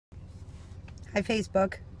Hi,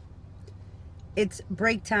 Facebook. It's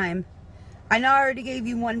break time. I know I already gave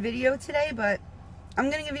you one video today, but I'm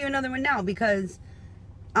going to give you another one now because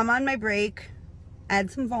I'm on my break. I had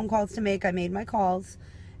some phone calls to make. I made my calls.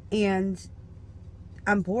 And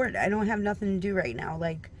I'm bored. I don't have nothing to do right now.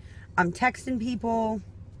 Like, I'm texting people.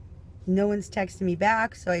 No one's texting me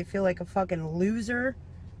back, so I feel like a fucking loser.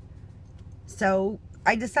 So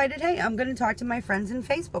I decided, hey, I'm going to talk to my friends in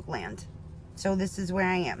Facebook land. So this is where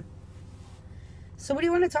I am. So what do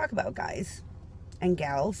you want to talk about, guys and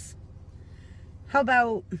gals? How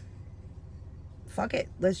about, fuck it,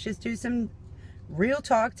 let's just do some real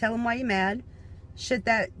talk. Tell them why you're mad. Shit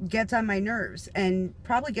that gets on my nerves and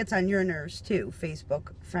probably gets on your nerves too,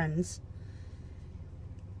 Facebook friends.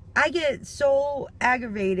 I get so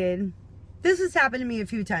aggravated. This has happened to me a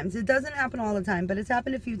few times. It doesn't happen all the time, but it's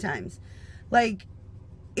happened a few times. Like,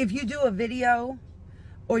 if you do a video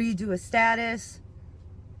or you do a status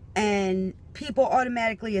and people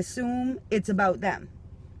automatically assume it's about them.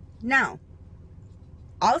 Now,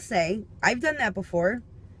 I'll say, I've done that before.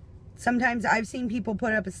 Sometimes I've seen people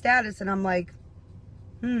put up a status and I'm like,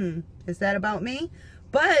 is that about me?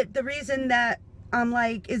 But the reason that I'm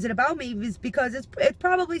like, is it about me? Is because it's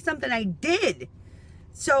probably something I did.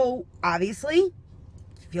 So, obviously,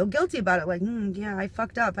 feel guilty about it. Like, yeah, I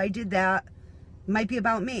fucked up. I did that. It might be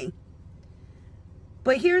about me.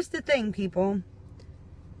 But here's the thing, people.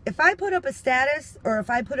 If I put up a status or if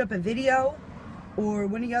I put up a video or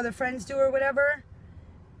one of your other friends do or whatever,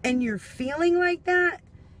 and you're feeling like that,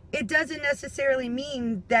 it doesn't necessarily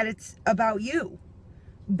mean that it's about you.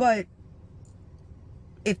 But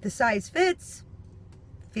if the size fits,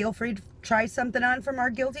 feel free to try something on from our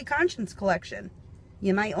Guilty Conscience collection.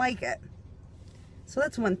 You might like it. So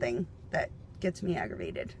that's one thing that gets me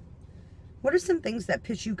aggravated. What are some things that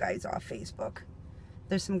piss you guys off, Facebook?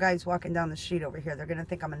 There's some guys walking down the street over here. They're going to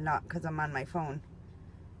think I'm a nut because I'm on my phone.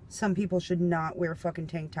 Some people should not wear fucking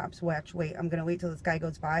tank tops. Wait, I'm going to wait till this guy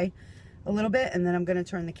goes by a little bit, and then I'm going to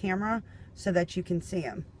turn the camera so that you can see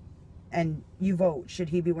him. And you vote, should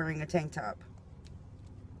he be wearing a tank top?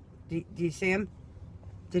 Do you see him?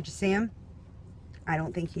 Did you see him? I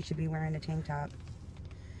don't think he should be wearing a tank top.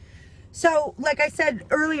 So, like I said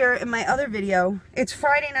earlier in my other video, it's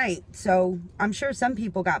Friday night, so I'm sure some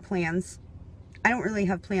people got plans. I don't really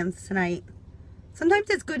have plans tonight. Sometimes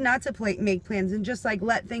it's good not to make plans and just like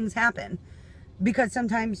let things happen. Because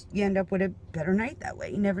sometimes you end up with a better night that way.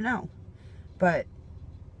 You never know. But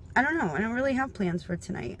I don't know. I don't really have plans for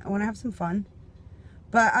tonight. I want to have some fun.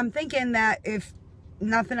 But I'm thinking that if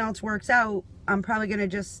nothing else works out, I'm probably going to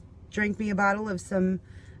just drink me a bottle of some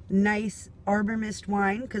nice Arbor Mist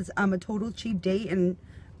wine. Because I'm a total cheap date and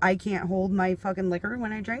I can't hold my fucking liquor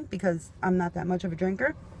when I drink because I'm not that much of a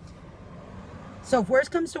drinker. So if worst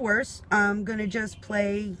comes to worst, I'm going to just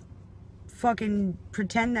fucking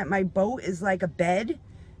pretend that my boat is like a bed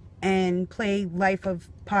and play Life of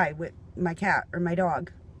Pi with my cat or my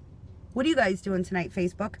dog. What are you guys doing tonight,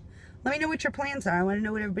 Facebook? Let me know what your plans are. I want to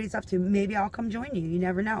know what everybody's up to. Maybe I'll come join you. You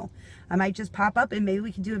never know. I might just pop up and maybe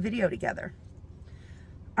we can do a video together.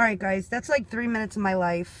 Alright guys, that's like 3 minutes of my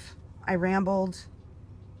life. I rambled.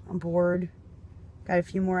 I'm bored. Got a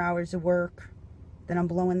few more hours of work. Then I'm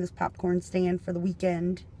blowing this popcorn stand for the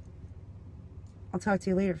weekend. I'll talk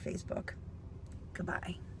to you later, Facebook.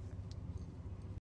 Goodbye.